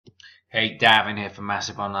Hey, Davin here from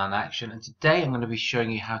Massive Online Action, and today I'm going to be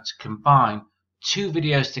showing you how to combine two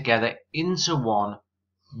videos together into one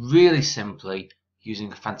really simply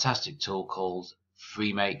using a fantastic tool called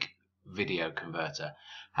Freemake Video Converter.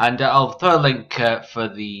 And I'll throw a link for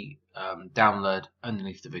the download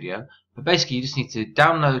underneath the video. But basically you just need to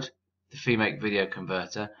download the Freemake Video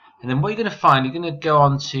Converter, and then what you're going to find, you're going to go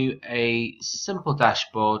onto a simple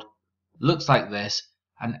dashboard, looks like this,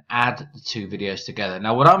 and add the two videos together.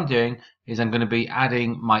 Now what I'm doing is I'm going to be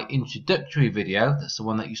adding my introductory video, that's the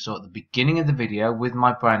one that you saw at the beginning of the video with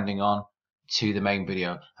my branding on, to the main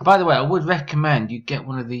video. And by the way, I would recommend you get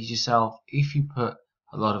one of these yourself if you put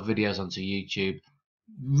a lot of videos onto YouTube.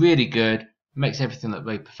 Really good, makes everything look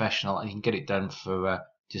very professional, and you can get it done for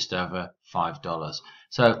just over $5.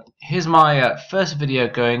 So here's my first video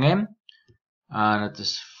going in, and I'll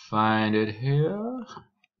just find it here.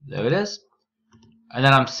 There it is. And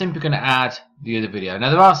then I'm simply going to add the other video.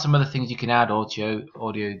 Now there are some other things you can add, audio,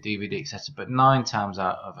 DVD, etc. But 9 times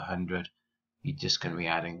out of 100, you're just going to be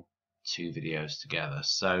adding two videos together.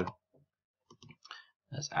 So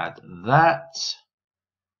let's add that.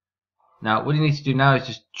 Now what you need to do now is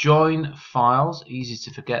just join files. Easy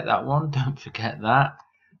to forget that one. Don't forget that.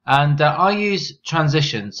 And I use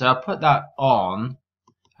transition, so I'll put that on,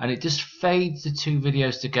 and it just fades the two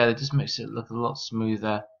videos together. Just makes it look a lot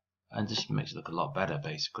smoother, and just makes it look a lot better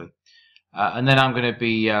basically. And then I'm going to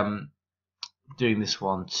be doing this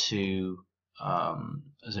one to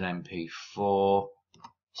as an MP4,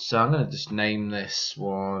 so I'm going to just name this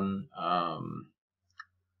one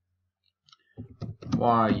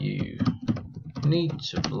why you need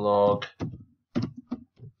to blog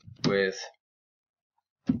with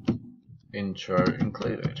intro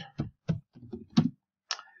included.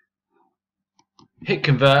 Hit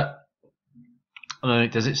convert, and then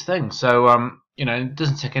it does its thing. So you know, it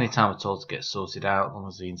doesn't take any time at all to get sorted out, as long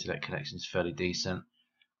as the internet connection is fairly decent.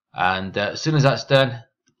 And as soon as that's done,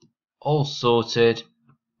 all sorted,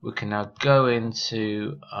 we can now go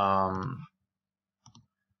into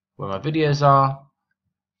where my videos are.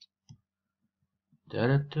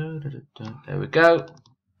 There we go,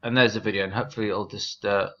 and there's the video, and hopefully it'll just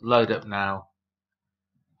load up now,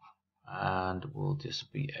 and we'll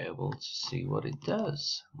just be able to see what it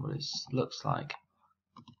does, what it looks like.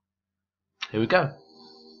 Here we go.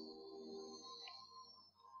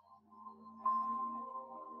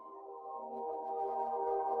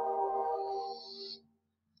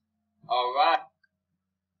 Alright.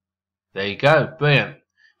 There you go. Brilliant.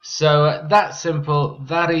 So that simple,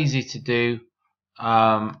 that easy to do.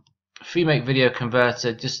 Freemake Video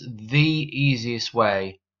Converter, just the easiest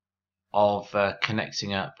way of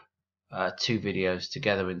connecting up two videos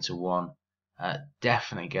together into one.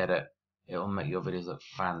 Definitely get it. It will make your videos look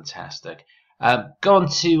fantastic. Go on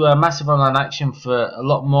to Massive Online Action for a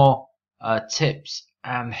lot more tips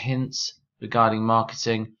and hints regarding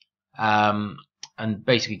marketing and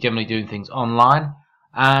basically generally doing things online.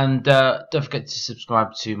 And don't forget to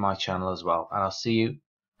subscribe to my channel as well. And I'll see you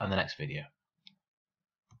on the next video.